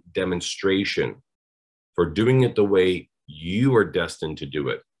living demonstration for doing it the way you are destined to do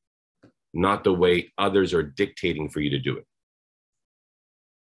it, not the way others are dictating for you to do it.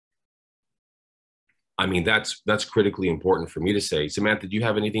 I mean, that's critically important for me to say. Samantha, do you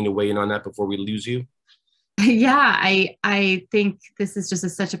have anything to weigh in on that before we lose you? Yeah, I think this is just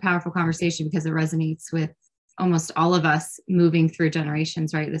such a powerful conversation because it resonates with almost all of us moving through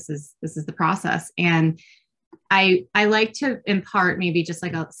generations, right? This is the process. And I like to impart maybe just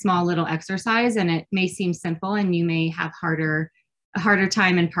like a small little exercise, and it may seem simple and you may have a harder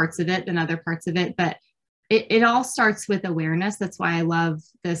time in parts of it than other parts of it, but it all starts with awareness. That's why I love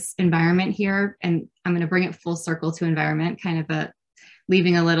this environment here. And I'm going to bring it full circle to environment, kind of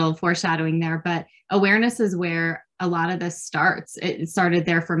leaving a little foreshadowing there, but awareness is where a lot of this starts. It started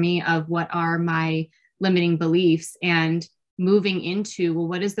there for me of what are my limiting beliefs and moving into, well,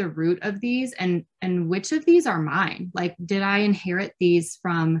 what is the root of these and which of these are mine? Like, did I inherit these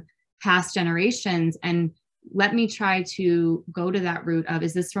from past generations? And let me try to go to that root of,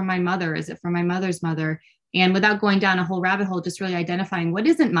 is this from my mother? Is it from my mother's mother? And without going down a whole rabbit hole, just really identifying what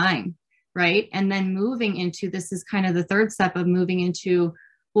isn't mine, right? And then moving into, this is kind of the third step of moving into,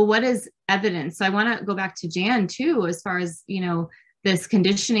 well, what is evidence? So I want to go back to Jan too, as far as, this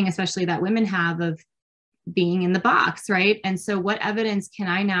conditioning, especially that women have of being in the box, right? And so what evidence can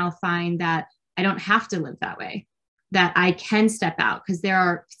I now find that I don't have to live that way, that I can step out? Because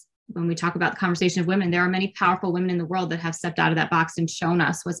when we talk about the conversation of women, there are many powerful women in the world that have stepped out of that box and shown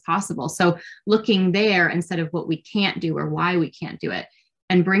us what's possible. So looking there instead of what we can't do or why we can't do it,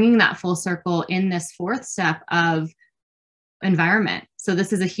 and bringing that full circle in this fourth step of environment. So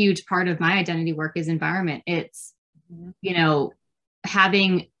this is a huge part of my identity work is environment. It's,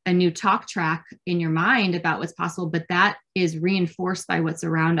 having a new talk track in your mind about what's possible, but that is reinforced by what's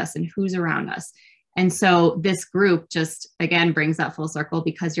around us and who's around us. And so this group just, again, brings that full circle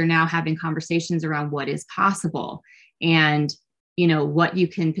because you're now having conversations around what is possible and, what you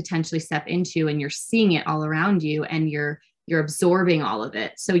can potentially step into, and you're seeing it all around you and you're absorbing all of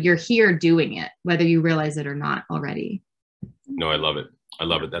it. So you're here doing it, whether you realize it or not already. No, I love it. I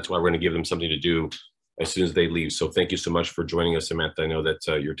love it. That's why we're going to give them something to do as soon as they leave. So thank you so much for joining us, Samantha. I know that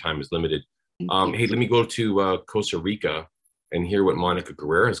your time is limited. Hey, let me go to Costa Rica and hear what Monica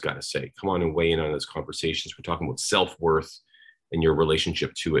Guerrero has got to say. Come on and weigh in on this conversation. We're talking about self-worth and your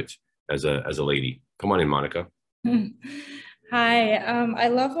relationship to it as a lady. Come on in, Monica. Hi, I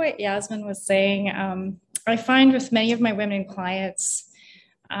love what Yasmin was saying. I find with many of my women clients,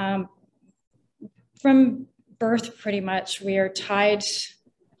 from birth pretty much, we are tied,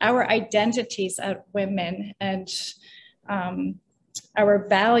 our identities as women and our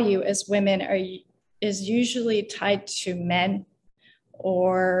value as women is usually tied to men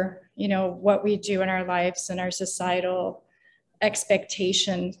or, what we do in our lives and our societal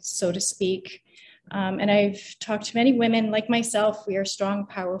expectations, so to speak. And I've talked to many women like myself. We are strong,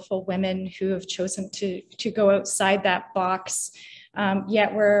 powerful women who have chosen to go outside that box.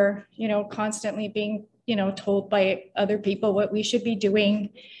 Yet we're, constantly being, told by other people what we should be doing.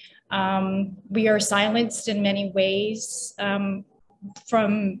 We are silenced in many ways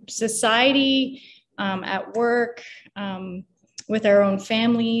from society, at work, with our own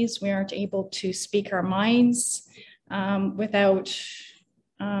families. We aren't able to speak our minds without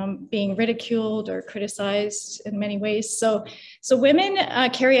being ridiculed or criticized in many ways. So women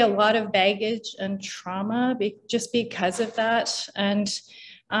carry a lot of baggage and trauma just because of that. And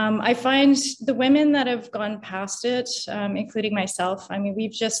I find the women that have gone past it, including myself,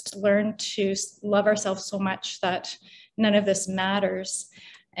 we've just learned to love ourselves so much that none of this matters.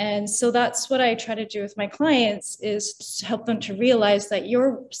 And so that's what I try to do with my clients, is to help them to realize that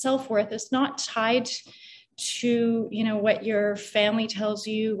your self-worth is not tied to, what your family tells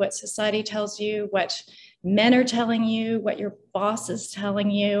you, what society tells you, what men are telling you, what your boss is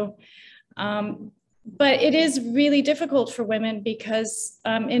telling you. But it is really difficult for women because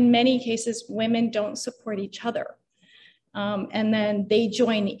in many cases, women don't support each other. And then they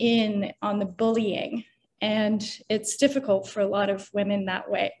join in on the bullying. And it's difficult for a lot of women that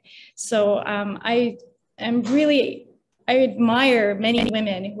way. So I admire many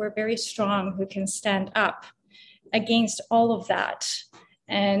women who are very strong, who can stand up against all of that.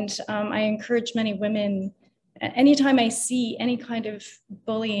 And I encourage many women, anytime I see any kind of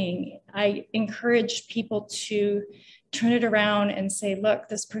bullying, I encourage people to turn it around and say, look,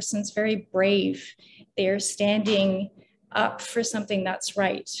 this person's very brave. They're standing up for something that's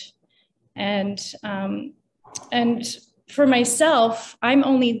right. And for myself, I'm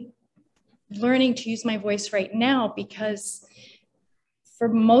only learning to use my voice right now because for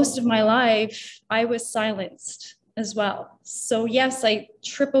most of my life, I was silenced. as well. So yes, I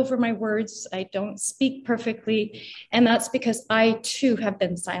trip over my words. I don't speak perfectly. And that's because I too have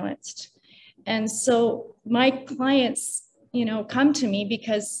been silenced. And so my clients, you know, come to me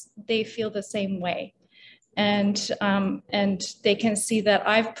because they feel the same way. And they can see that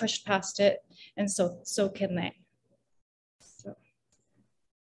I've pushed past it, and so can they. So.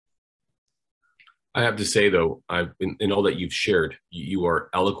 I have to say though, in all that you've shared, you are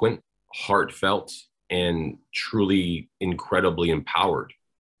eloquent, heartfelt, and truly incredibly empowered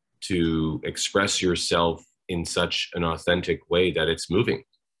to express yourself in such an authentic way that it's moving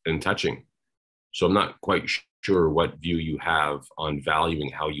and touching. So I'm not quite sure what view you have on valuing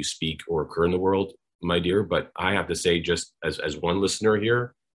how you speak or occur in the world, my dear, but I have to say, just as one listener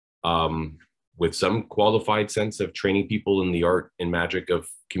here, with some qualified sense of training people in the art and magic of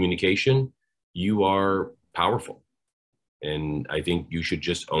communication, you are powerful. And I think you should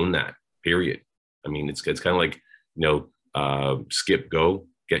just own that, period. I mean, it's kind of like, you know, skip, go,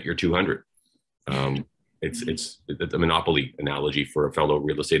 get your 200. It's a monopoly analogy for a fellow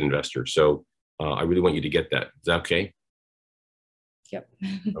real estate investor. So I really want you to get that. Is that okay? Yep.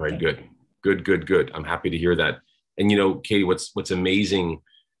 All right, good. Good. I'm happy to hear that. And, you know, Katie, what's amazing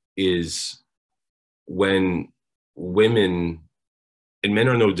is when women, and men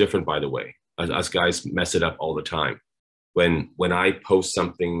are no different, by the way, us guys mess it up all the time. When I post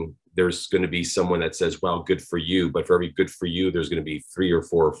something, there's going to be someone that says, well, good for you. But for every good for you, there's going to be 3 or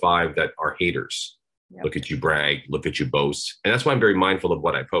 4 or 5 that are haters. Yep. Look at you brag, look at you boast. And that's why I'm very mindful of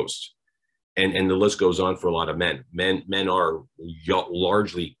what I post. And the list goes on for a lot of men. Men are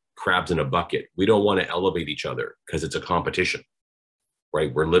largely crabs in a bucket. We don't want to elevate each other because it's a competition,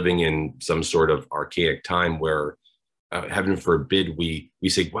 right? We're living in some sort of archaic time where, heaven forbid, we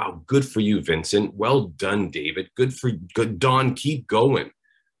say, wow, good for you, Vincent. Well done, David. Good, Don, keep going.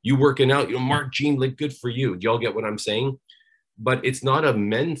 You working out, you know, Mark, Jean, like, good for you. Do y'all get what I'm saying? But it's not a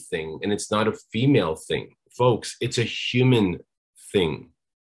men thing and it's not a female thing, folks. It's a human thing.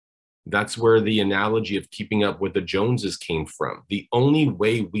 That's where the analogy of keeping up with the Joneses came from. The only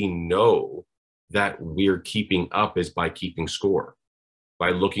way we know that we're keeping up is by keeping score, by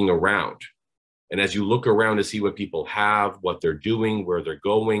looking around. And as you look around to see what people have, what they're doing, where they're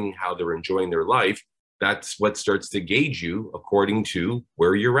going, how they're enjoying their life, that's what starts to gauge you according to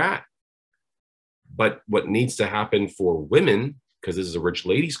where you're at. But what needs to happen for women, because this is a rich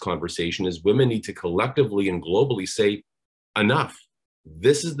ladies conversation, is women need to collectively and globally say, enough.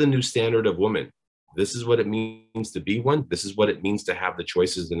 This is the new standard of woman. This is what it means to be one. This is what it means to have the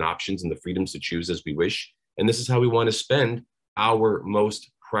choices and options and the freedoms to choose as we wish. And this is how we want to spend our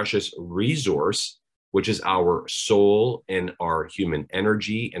most precious resource, which is our soul and our human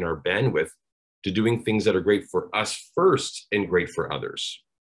energy and our bandwidth to doing things that are great for us first and great for others.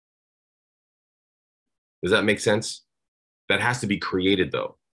 Does that make sense? That has to be created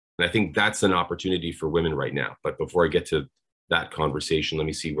though. And I think that's an opportunity for women right now. But before I get to that conversation, let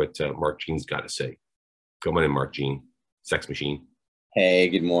me see what Mark Jean's got to say. Come on in, Mark Jean, sex machine. Hey,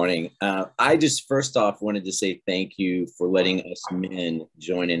 good morning. I just first off wanted to say thank you for letting us men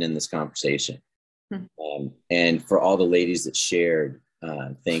join in this conversation. And for all the ladies that shared,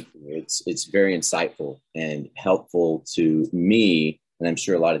 thank you. It's very insightful and helpful to me, and I'm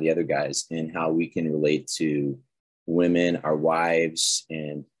sure a lot of the other guys, in how we can relate to women, our wives,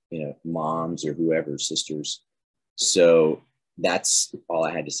 and, you know, moms or whoever, sisters. So that's all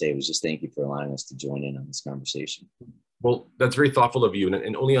I had to say, was just thank you for allowing us to join in on this conversation. Well, that's very thoughtful of you,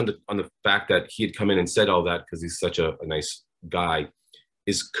 and only on the fact that he had come in and said all that, because he's such a nice guy,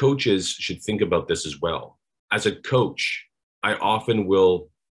 is coaches should think about this as well. As a coach, I often will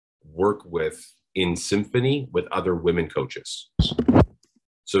work in symphony with other women coaches.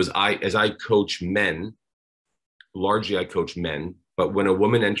 So as I coach men, largely I coach men, but when a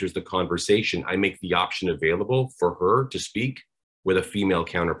woman enters the conversation, I make the option available for her to speak with a female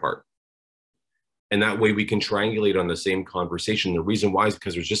counterpart. And that way we can triangulate on the same conversation. The reason why is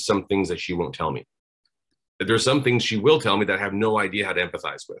because there's just some things that she won't tell me. There's some things she will tell me that I have no idea how to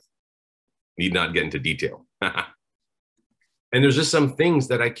empathize with. Need not get into detail. And there's just some things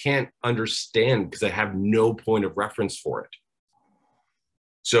that I can't understand because I have no point of reference for it.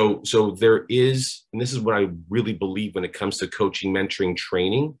 So there is, and this is what I really believe when it comes to coaching, mentoring,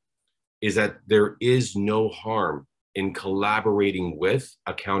 training, is that there is no harm in collaborating with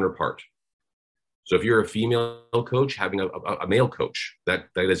a counterpart. So if you're a female coach, having a male coach, that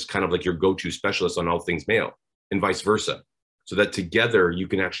is kind of like your go-to specialist on all things male, and vice versa. So that together you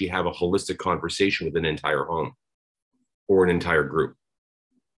can actually have a holistic conversation with an entire home or an entire group.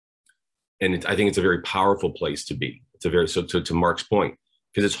 And I think it's a very powerful place to be. It's a very, so to Mark's point,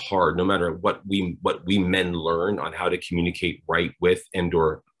 because it's hard. No matter what we men learn on how to communicate right with and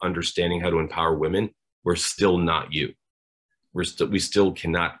or understanding how to empower women, we're still not you. We still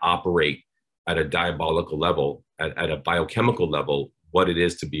cannot operate at a diabolical level, at a biochemical level, what it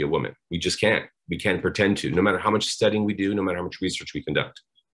is to be a woman. We just can't. We can't pretend to, no matter how much studying we do, no matter how much research we conduct.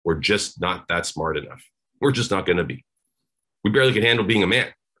 We're just not that smart enough. We're just not going to be. We barely can handle being a man,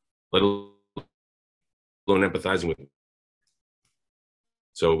 let alone empathizing with him.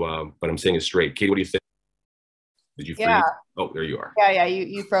 So, but I'm saying it straight. Katie, what do you think? Did you freeze? Yeah. Oh, there you are. Yeah,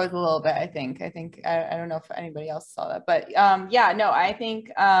 you froze a little bit, I think. I don't know if anybody else saw that, but yeah, no, I think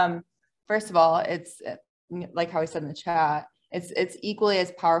first of all, it's like how I said in the chat, it's equally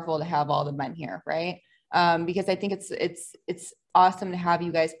as powerful to have all the men here, right? Because I think it's awesome to have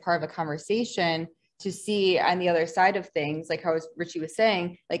you guys part of a conversation to see on the other side of things, like how Richie was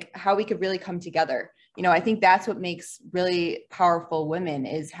saying, like how we could really come together. You know, I think that's what makes really powerful women,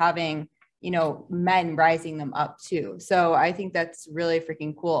 is having, you know, men rising them up too. So I think that's really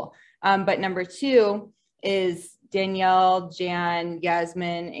freaking cool. But number two is Danielle, Jan,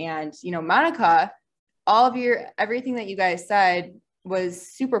 Yasmin, and, you know, Monica. All of everything that you guys said was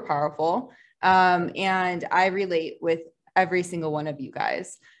super powerful. And I relate with every single one of you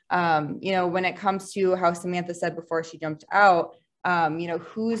guys. You know, when it comes to how Samantha said before she jumped out, you know,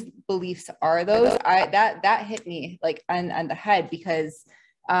 whose beliefs are those? That hit me like on the head, because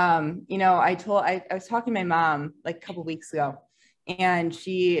you know, I was talking to my mom like a couple weeks ago, and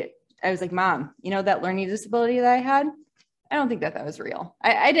I was like, Mom, you know, that learning disability that I had, I don't think that was real.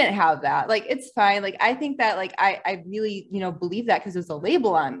 I didn't have that. Like, it's fine. Like, I think that like, I really, you know, believe that because it was a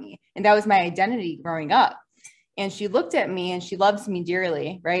label on me, and that was my identity growing up. And she looked at me, and she loves me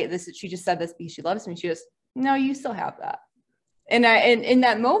dearly, right? She just said this because she loves me. She goes, no, you still have that. And in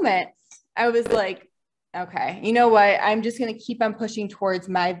that moment, I was like, okay, you know what? I'm just going to keep on pushing towards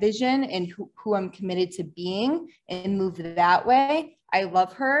my vision and who I'm committed to being, and move that way. I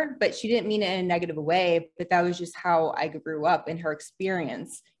love her, but she didn't mean it in a negative way, but that was just how I grew up, and her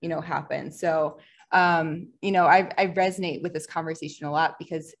experience, you know, happened. So, you know, I resonate with this conversation a lot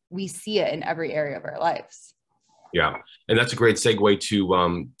because we see it in every area of our lives. Yeah. And that's a great segue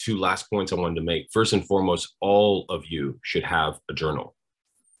to two last points I wanted to make. First and foremost, all of you should have a journal,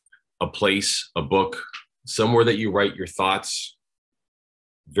 a place, a book, somewhere that you write your thoughts.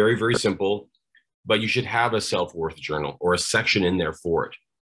 Very, very simple, but you should have a self-worth journal or a section in there for it,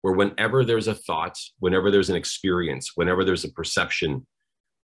 where whenever there's a thought, whenever there's an experience, whenever there's a perception,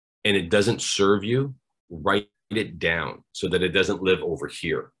 and it doesn't serve you, write it down so that it doesn't live over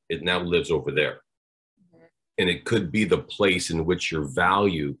here. It now lives over there. And it could be the place in which your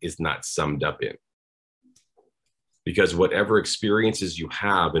value is not summed up in. Because whatever experiences you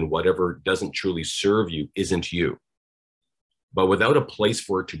have and whatever doesn't truly serve you isn't you. But without a place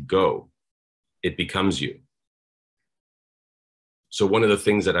for it to go, it becomes you. So one of the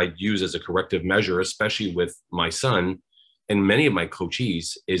things that I use as a corrective measure, especially with my son and many of my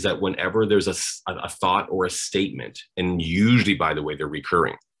coachees, is that whenever there's a thought or a statement, and usually, by the way, they're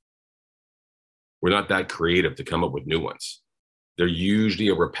recurring. We're not that creative to come up with new ones. They're usually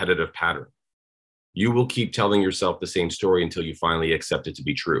a repetitive pattern. You will keep telling yourself the same story until you finally accept it to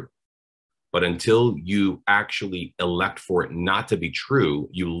be true. But until you actually elect for it not to be true,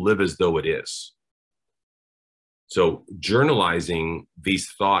 you live as though it is. So journalizing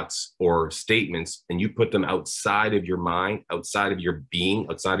these thoughts or statements, and you put them outside of your mind, outside of your being,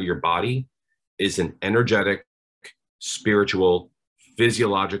 outside of your body, is an energetic, spiritual,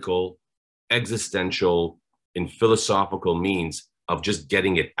 physiological, existential, and philosophical means of just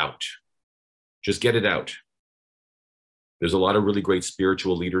getting it out. Just get it out. There's a lot of really great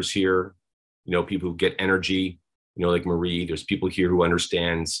spiritual leaders here, you know, people who get energy, you know, like Marie. There's people here who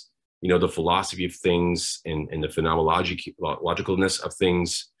understands, you know, the philosophy of things and the phenomenologicalness of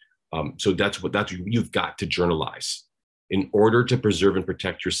things. So that's you've got to journalize. In order to preserve and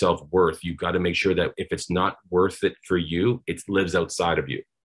protect your self-worth, you've got to make sure that if it's not worth it for you, it lives outside of you.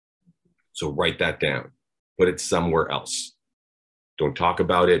 So write that down, put it somewhere else. Don't talk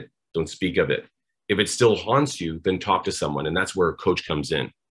about it. Don't speak of it. If it still haunts you, then talk to someone. And that's where a coach comes in.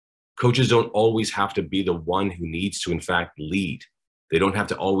 Coaches don't always have to be the one who needs to, in fact, lead. They don't have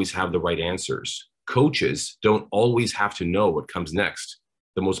to always have the right answers. Coaches don't always have to know what comes next.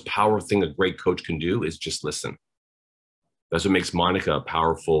 The most powerful thing a great coach can do is just listen. That's what makes Monica a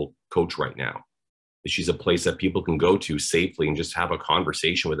powerful coach right now. She's a place that people can go to safely and just have a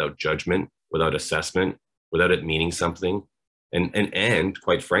conversation without judgment, without assessment, without it meaning something. And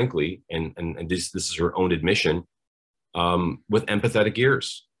quite frankly, and this is her own admission, with empathetic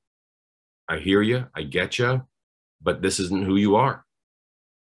ears. I hear you, I get you, but this isn't who you are.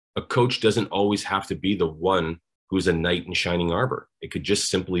 A coach doesn't always have to be the one who's a knight in shining armor. It could just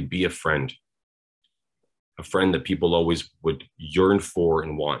simply be a friend that people always would yearn for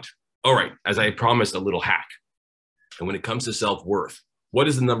and want. All right, as I promised, a little hack. And when it comes to self-worth, what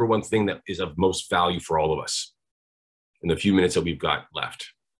is the number one thing that is of most value for all of us in the few minutes that we've got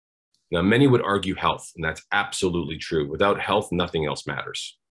left? Now, many would argue health, and that's absolutely true. Without health, nothing else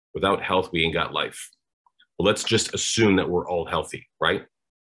matters. Without health, we ain't got life. Well, let's just assume that we're all healthy, right?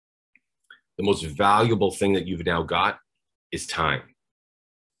 The most valuable thing that you've now got is time.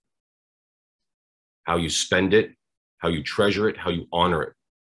 How you spend it, how you treasure it, how you honor it.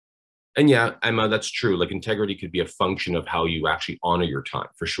 And yeah, Emma, that's true. Like integrity could be a function of how you actually honor your time,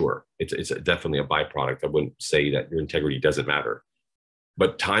 for sure. It's definitely a byproduct. I wouldn't say that your integrity doesn't matter.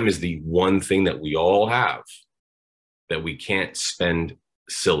 But time is the one thing that we all have that we can't spend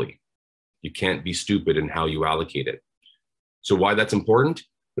silly. You can't be stupid in how you allocate it. So why that's important,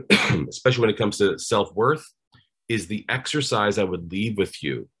 especially when it comes to self-worth, is the exercise I would leave with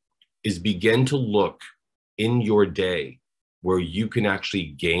you is begin to look in your day where you can actually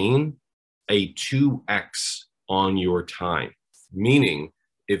gain a 2x on your time. Meaning,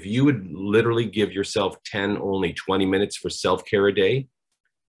 if you would literally give yourself 10, only 20 minutes for self-care a day,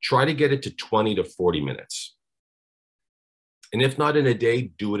 try to get it to 20 to 40 minutes. And if not in a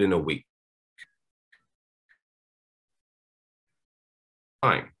day, do it in a week.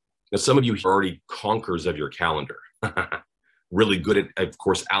 Fine. Now, some of you are already conquerors of your calendar. Really good at, of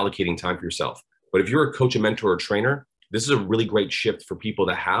course, allocating time for yourself. But if you're a coach, a mentor, or trainer, this is a really great shift for people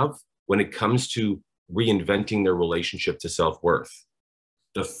to have when it comes to reinventing their relationship to self-worth.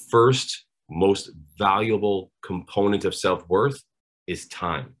 The first most valuable component of self-worth is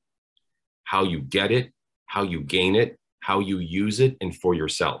time. How you get it, how you gain it, how you use it, and for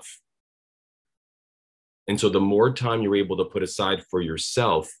yourself. And so the more time you're able to put aside for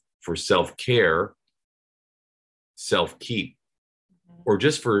yourself, for self-care, self-keep, or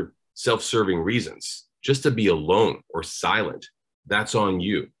just for self-serving reasons, just to be alone or silent, that's on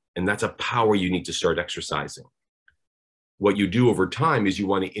you. And that's a power you need to start exercising. What you do over time is you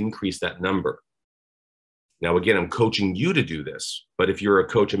want to increase that number. Now, again, I'm coaching you to do this, but if you're a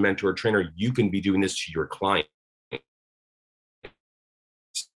coach, a mentor, a trainer, you can be doing this to your client.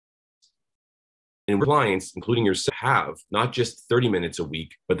 And clients, including yourself, have not just 30 minutes a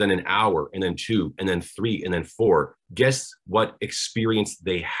week, but then an hour, and then 2, and then 3, and then 4. Guess what experience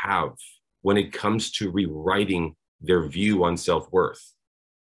they have when it comes to rewriting their view on self-worth?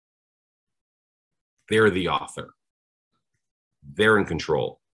 They're the author. They're in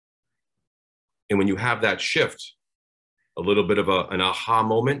control. And when you have that shift, a little bit of an aha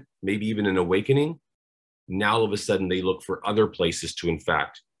moment, maybe even an awakening, now all of a sudden they look for other places to, in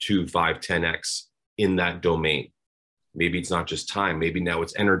fact, 2, 5, 10x in that domain. Maybe it's not just time. Maybe now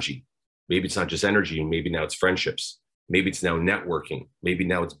it's energy. Maybe it's not just energy. And maybe now it's friendships. Maybe it's now networking. Maybe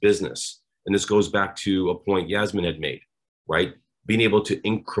now it's business. And this goes back to a point Yasmin had made, right? Being able to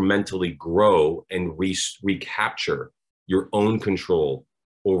incrementally grow and recapture your own control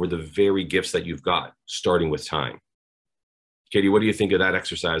over the very gifts that you've got, starting with time. Katie, what do you think of that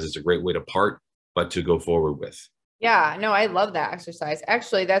exercise? It's a great way to part, but to go forward with. Yeah, no, I love that exercise.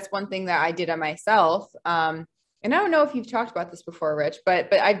 Actually, that's one thing that I did on myself. And I don't know if you've talked about this before, Rich,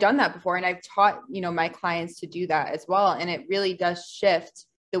 but I've done that before, and I've taught, my clients to do that as well. And it really does shift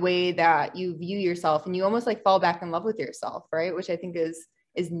the way that you view yourself, and you almost like fall back in love with yourself, right? Which I think is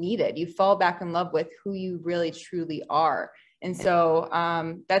needed. You fall back in love with who you really truly are. And so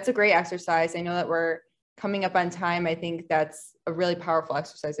that's a great exercise. I know that we're coming up on time. I think that's a really powerful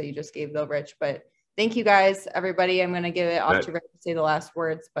exercise that you just gave though, Rich, but thank you guys, everybody. I'm going to give it off to Rich to say the last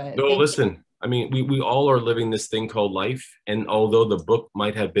words, but no, listen, I mean, we all are living this thing called life. And although the book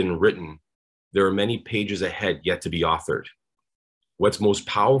might have been written, there are many pages ahead yet to be authored. What's most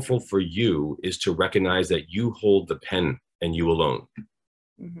powerful for you is to recognize that you hold the pen and you alone,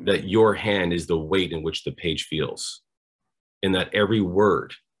 that your hand is the weight in which the page feels, and that every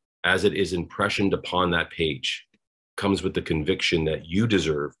word, as it is impressioned upon that page, comes with the conviction that you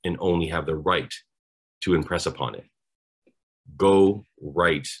deserve and only have the right to impress upon it. Go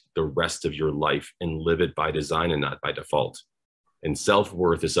write the rest of your life and live it by design and not by default. And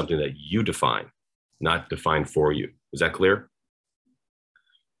self-worth is something that you define, not defined for you. Is that clear?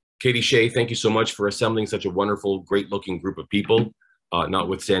 Katie Shea, thank you so much for assembling such a wonderful, great-looking group of people,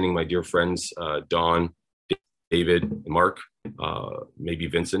 notwithstanding my dear friends, Dawn, David, and Mark, maybe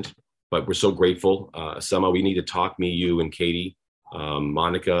Vincent, but we're so grateful. Summer, we need to talk, me, you, and Katie,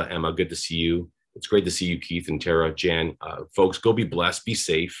 Monica, Emma, good to see you. It's great to see you, Keith and Tara, Jan. Folks, go be blessed, be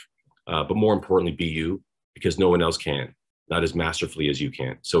safe, but more importantly, be you, because no one else can. not as masterfully as you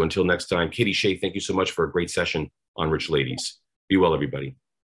can. So until next time, Katie Shea, thank you so much for a great session on Rich Ladies. Be well, everybody.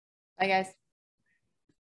 Bye, guys.